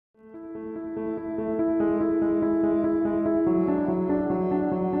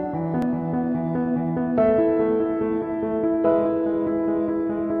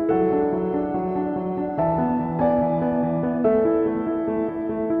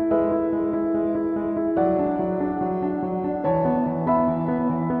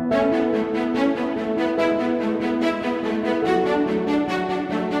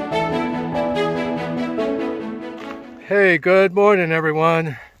Hey, good morning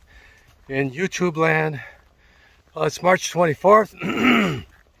everyone in YouTube land. It's March 24th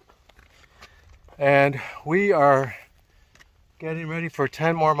and we are getting ready for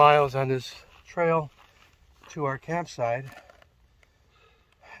 10 more miles on this trail to our campsite.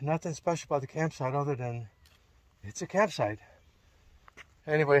 Nothing special about the campsite other than it's a campsite.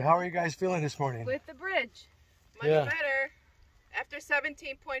 Anyway, how are you guys feeling this morning? With the bridge. Much better. After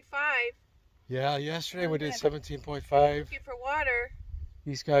 17.5. Yeah, yesterday we did 17.5. Looking for water.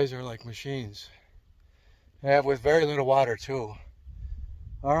 These guys are like machines. Yeah, with very little water too.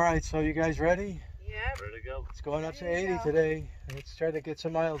 All right, so you guys ready? Yeah. Ready to go. It's going up to 80 today. Let's try to get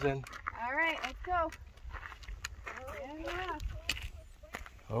some miles in. All right, let's go. Yeah.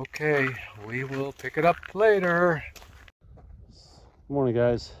 Okay, we will pick it up later. Good morning,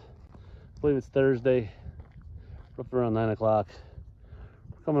 guys. I believe it's Thursday, roughly around 9 o'clock.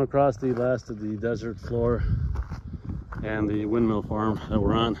 We're coming across the last of the desert floor and the windmill farm that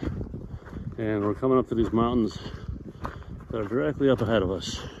we're on. And we're coming up to these mountains that are directly up ahead of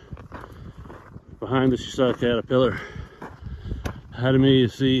us. Behind us, you saw a caterpillar. Ahead of me, you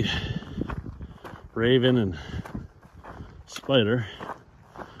see raven and spider.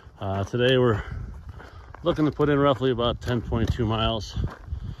 Today, we're looking to put in roughly about 10.2 miles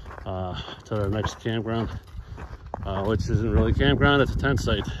to our next campground, which isn't really a campground, it's a tent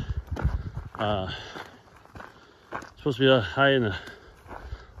site. Supposed to be a high in the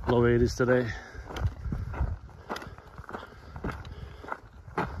low 80s today.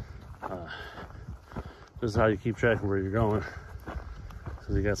 This is how you keep track of where you're going.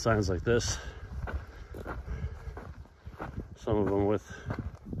 So you got signs like this. Some of them with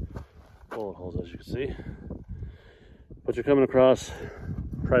bullet holes, as you can see. But you're coming across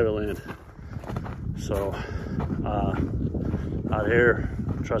private land. So out here,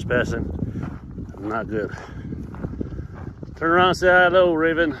 trespassing, not good. Turn around and say hello,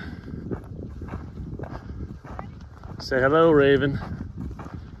 Raven. Say hello, Raven.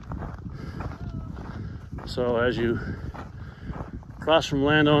 So as you cross from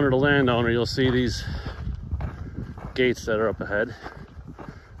landowner to landowner, you'll see these gates that are up ahead.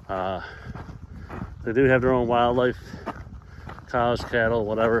 They do have their own wildlife, cows, cattle,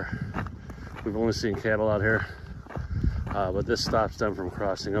 whatever. We've only seen cattle out here, but this stops them from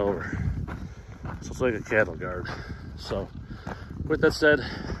crossing over. So it's like a cattle guard. So with that said,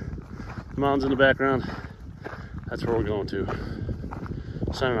 the mountains in the background, that's where we're going to.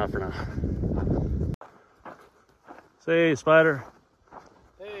 Signing off for now. Say hey, Spider.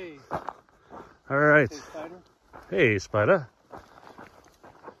 Hey. All right. Hey, Spider. Hey, Spider.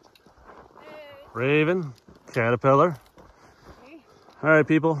 Hey. Raven, caterpillar. Hey. All right,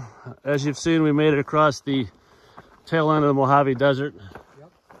 people. As you've seen, we made it across the tail end of the Mojave Desert.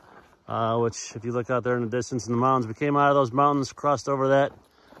 Yep. Which, if you look out there in the distance in the mountains, we came out of those mountains, crossed over that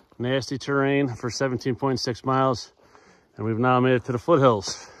nasty terrain for 17.6 miles, and we've now made it to the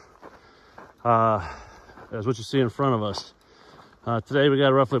foothills. That's what you see in front of us. Today we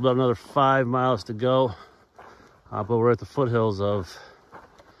got roughly about another 5 miles to go, but we're at the foothills of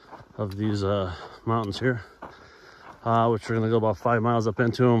these mountains here, which we're gonna go about 5 miles up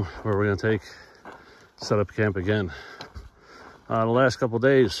into them, where we're gonna set up camp again. The last couple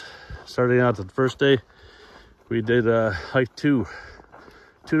days, starting out the first day, we did hike two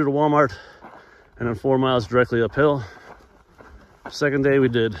to the Walmart, and then 4 miles directly uphill. Second day we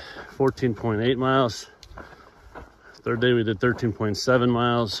did 14.8 miles. Third day we did 13.7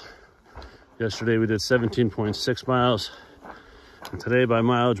 miles. Yesterday we did 17.6 miles. And today by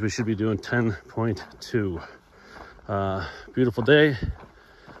mileage we should be doing 10.2. Beautiful day,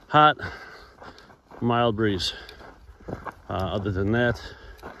 hot, mild breeze. Other than that,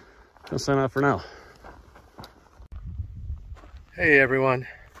 I'll sign off for now. Hey everyone.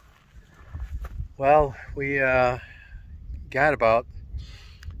 Well, we got about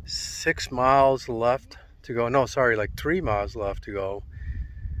 6 miles left to go. No, sorry, like 3 miles left to go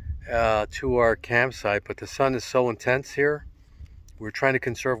to our campsite, but the sun is so intense here. We're trying to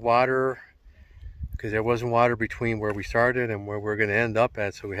conserve water because there wasn't water between where we started and where we're going to end up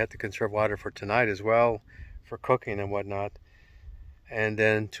at, so we had to conserve water for tonight as well, for cooking and whatnot. And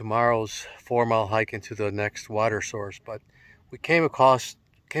then tomorrow's 4-mile hike into the next water source. But we came across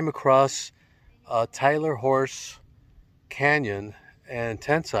Tyler Horse Canyon and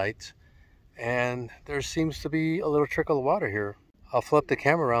tent sites, and there seems to be a little trickle of water here. I'll flip the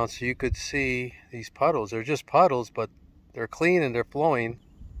camera around so you could see these puddles. They're just puddles, but they're clean and they're flowing.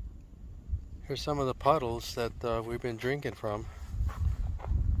 Here's some of the puddles that we've been drinking from.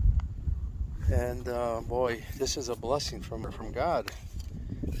 And boy, this is a blessing from God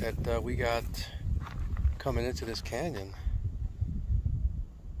that we got coming into this canyon.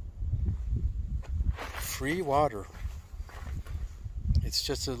 Free water. It's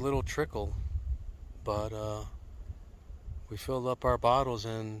just a little trickle, but we filled up our bottles,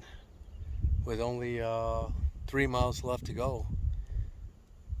 and with only 3 miles left to go,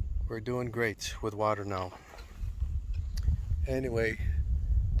 we're doing great with water now. Anyway,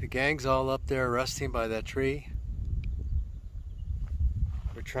 the gang's all up there resting by that tree.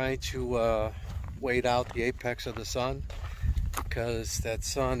 We're trying to wait out the apex of the sun, because that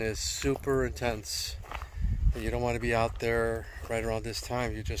sun is super intense. And you don't want to be out there right around this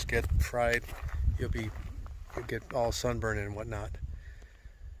time. You just get fried. You'll get all sunburned and whatnot.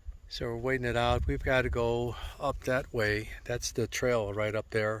 So we're waiting it out. We've got to go up that way. That's the trail right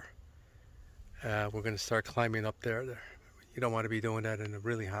up there. We're going to start climbing up there. You don't want to be doing that in a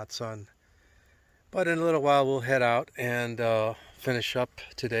really hot sun. But in a little while we'll head out and finish up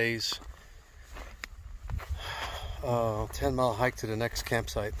today's 10-mile hike to the next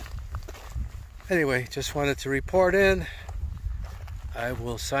campsite. Anyway, just wanted to report in. I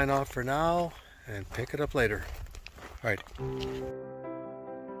will sign off for now and pick it up later. All right.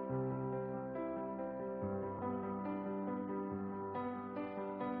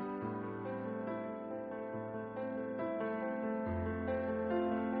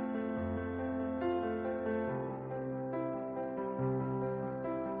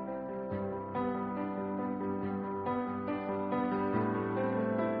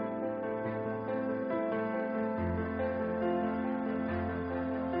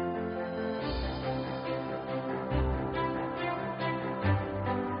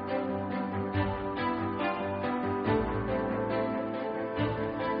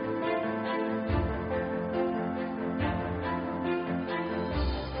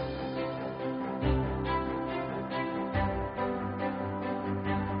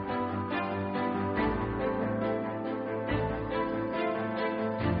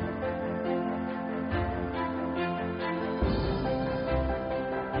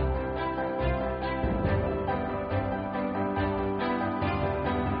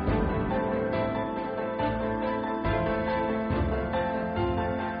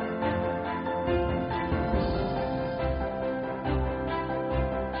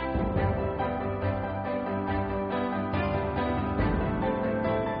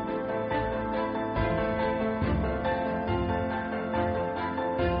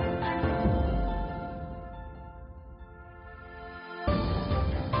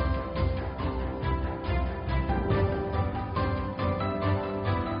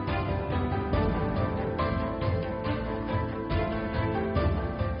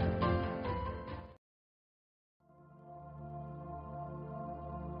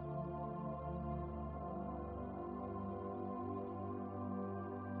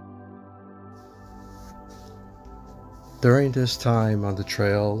 During this time on the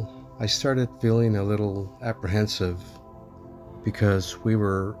trail, I started feeling a little apprehensive, because we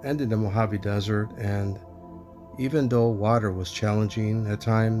were ending the Mojave Desert, and even though water was challenging at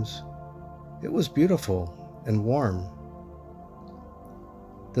times, it was beautiful and warm.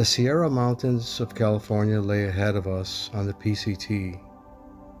 The Sierra Mountains of California lay ahead of us on the PCT.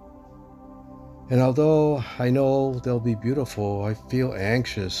 And although I know they'll be beautiful, I feel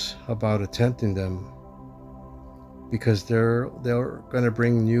anxious about attempting them, because they're going to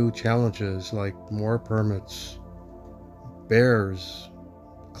bring new challenges like more permits, bears,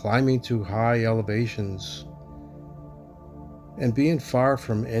 climbing to high elevations, and being far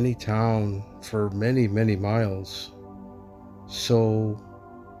from any town for many, many miles. So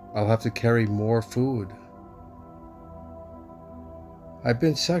I'll have to carry more food. I've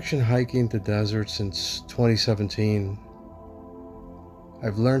been section hiking the desert since 2017.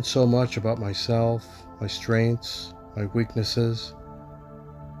 I've learned so much about myself, my strengths, my weaknesses,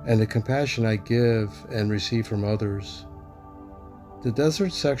 and the compassion I give and receive from others. The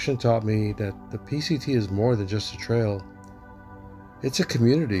desert section taught me that the PCT is more than just a trail. It's a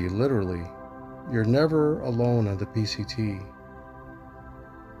community, literally. You're never alone on the PCT.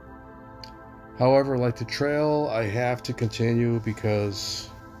 However, like the trail, I have to continue because,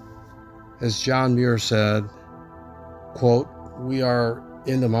 as John Muir said, quote, "We are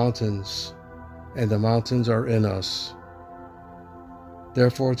in the mountains, and the mountains are in us.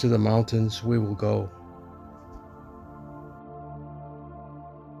 Therefore, to the mountains we will go."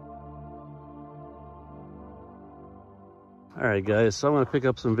 All right, guys, so I'm going to pick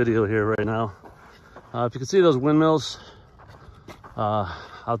up some video here right now. If you can see those windmills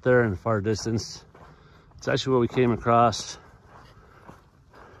out there in the far distance, it's actually what we came across,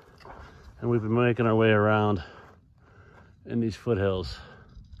 and we've been making our way around in these foothills.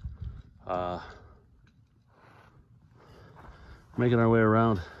 making our way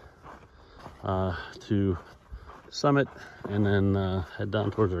around to summit and then head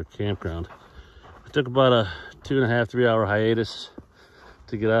down towards our campground. We took about a 2.5 to 3 hour hiatus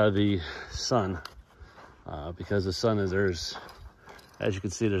to get out of the sun because the sun is, as you can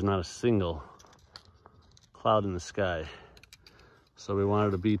see, there's not a single cloud in the sky. So we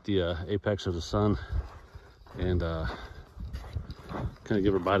wanted to beat the apex of the sun and kind of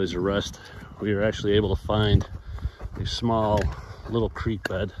give our bodies a rest. We were actually able to find a small little creek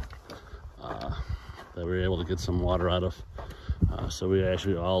bed that we were able to get some water out of. So we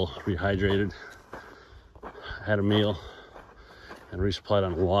actually all rehydrated, had a meal, and resupplied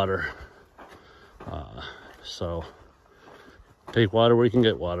on water. So take water where you can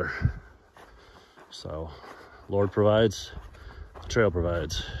get water. So Lord provides, the trail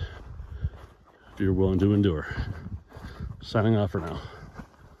provides, if you're willing to endure. Signing off for now.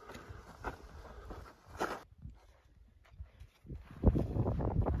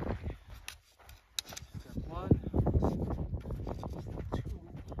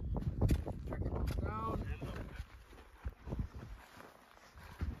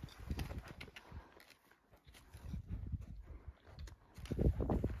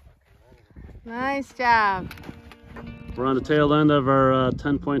 Nice job. We're on the tail end of our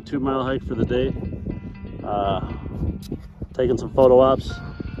 10.2 mile hike for the day. Taking some photo ops.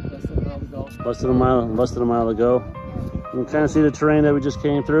 Less than a mile to go. You can kind of see the terrain that we just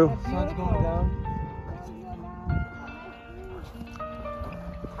came through. Sun's going down.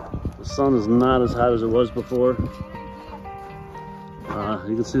 The sun is not as hot as it was before.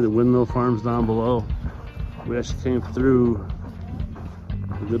 You can see the windmill farms down below. We actually came through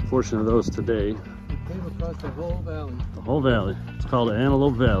a good portion of those today. We came across the whole valley. The whole valley. It's called the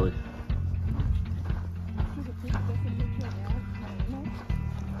Antelope Valley.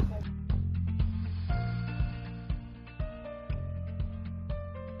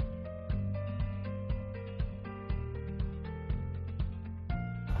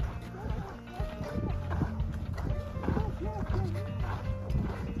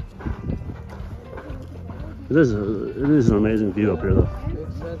 It is an amazing view up here, though. It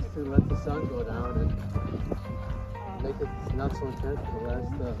makes sense to let the sun go down and make it not so intense for the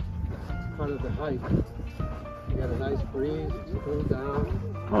last part of the hike. You got a nice breeze, it's cooled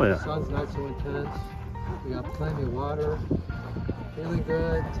down. Oh yeah. The sun's not so intense. We got plenty of water. Feeling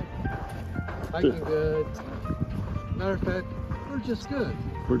good. Hiking good. Matter of fact, we're just good.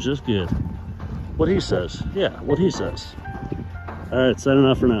 We're just good. What he says. Yeah, what he says. All right, signing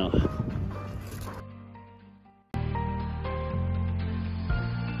off for now.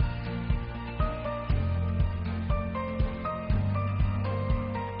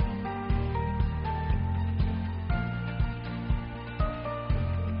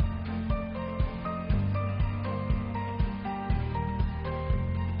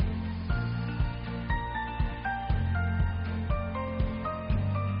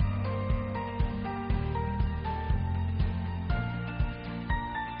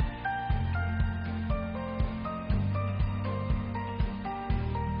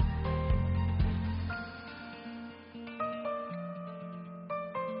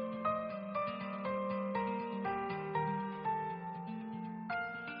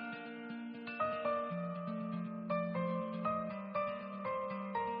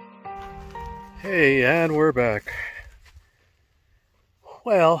 Hey, and we're back.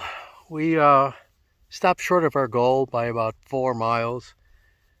 Well, we stopped short of our goal by about 4 miles.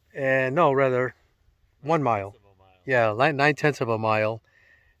 And no, rather 1 mile. Yeah, 9/10 of a mile.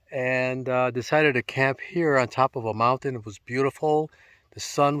 And decided to camp here on top of a mountain. It was beautiful. The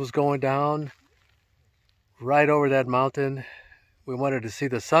sun was going down right over that mountain. We wanted to see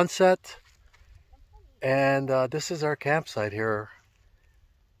the sunset. And this is our campsite here,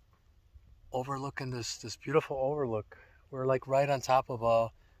 overlooking this beautiful overlook. We're like right on top of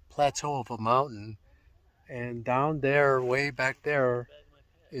a plateau of a mountain, and down there, way back there,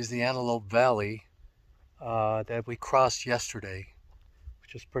 is the Antelope Valley that we crossed yesterday,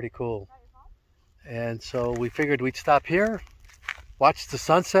 which is pretty cool. And so we figured we'd stop here, watch the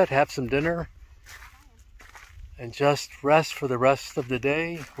sunset, have some dinner, and just rest for the rest of the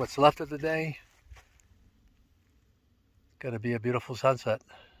day, what's left of the day. It's gonna be a beautiful sunset.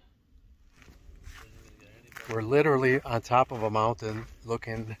 We're literally on top of a mountain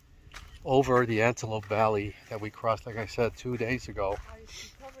looking over the Antelope Valley that we crossed, like I said, 2 days ago.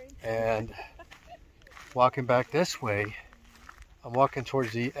 And walking back this way, I'm walking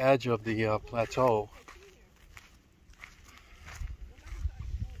towards the edge of the plateau.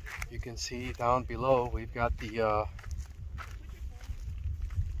 You can see down below we've got the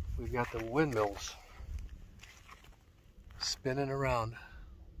windmills spinning around.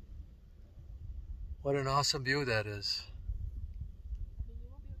 What an awesome view that is.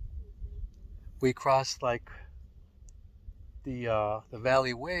 We crossed like the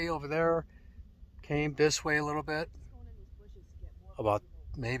valley way over there, came this way a little bit, about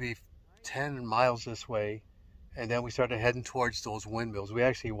maybe 10 miles this way, and then we started heading towards those windmills. We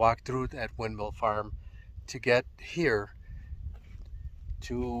actually walked through that windmill farm to get here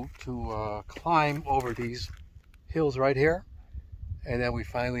to climb over these hills right here, and then we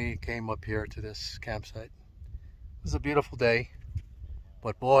finally came up here to this campsite. It was a beautiful day,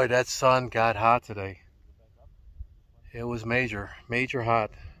 but boy, that sun got hot today. It was major hot.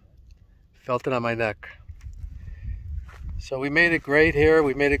 Felt it on my neck. So we made it great here.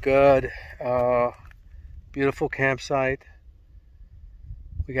 We made it good. Beautiful campsite.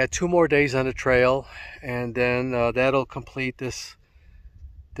 We got 2 more days on the trail, and then that'll complete this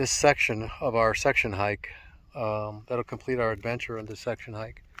section of our section hike. That'll complete our adventure on this section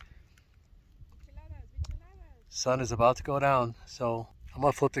hike. Sun is about to go down, so I'm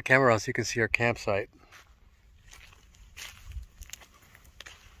gonna flip the camera around so you can see our campsite.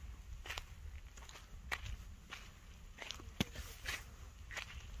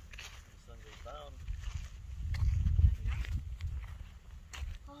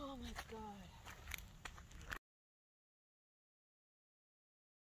 Oh my God.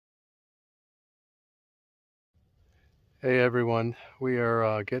 Hey everyone, we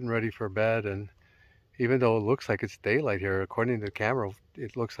are getting ready for bed, and even though it looks like it's daylight here, according to the camera,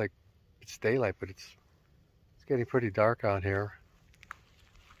 it looks like it's daylight, but it's getting pretty dark out here.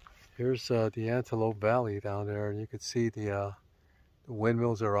 Here's the Antelope Valley down there, and you can see the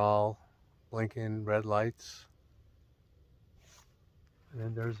windmills are all blinking red lights. And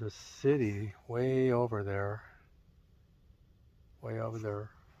then there's a city way over there. Way over there.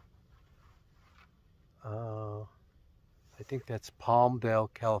 I think that's Palmdale,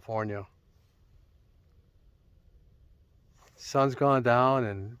 California. Sun's gone down,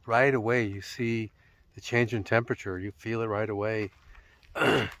 and right away you see the change in temperature. You feel it right away.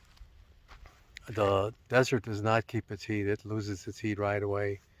 The desert does not keep its heat. It loses its heat right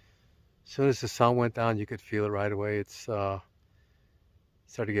away. As soon as the sun went down, you could feel it right away. It's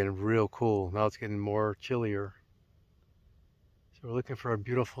started getting real cool. Now it's getting more chillier. So we're looking for a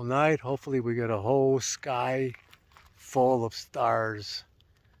beautiful night. Hopefully we get a whole sky full of stars.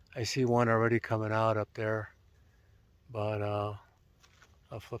 I see one already coming out up there, but I'll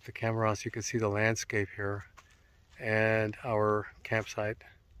flip the camera on so you can see the landscape here and our campsite.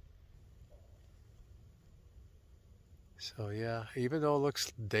 So yeah, even though it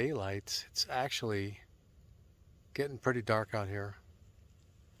looks daylight, it's actually getting pretty dark out here.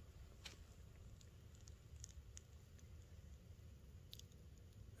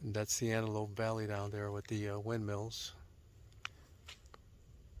 And that's the Antelope Valley down there with the windmills.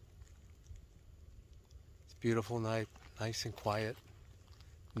 It's a beautiful night, nice and quiet,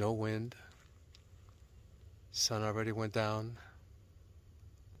 no wind. Sun already went down.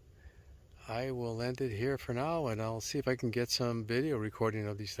 I will end it here for now, and I'll see if I can get some video recording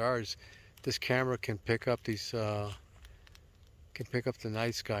of these stars. This camera can pick up these, can pick up the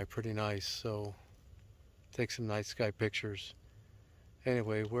night sky pretty nice, so take some night sky pictures.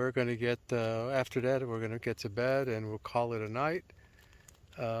 Anyway, we're going to get, after that, we're going to get to bed, and we'll call it a night.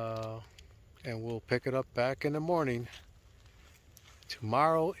 And we'll pick it up back in the morning.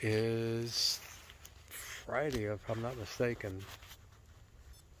 Tomorrow is Friday, if I'm not mistaken.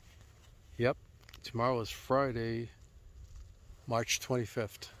 Yep, tomorrow is Friday, March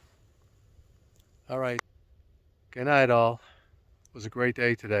 25th. All right, good night all. It was a great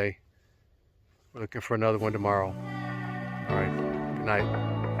day today. We're looking for another one tomorrow. All right. Good night.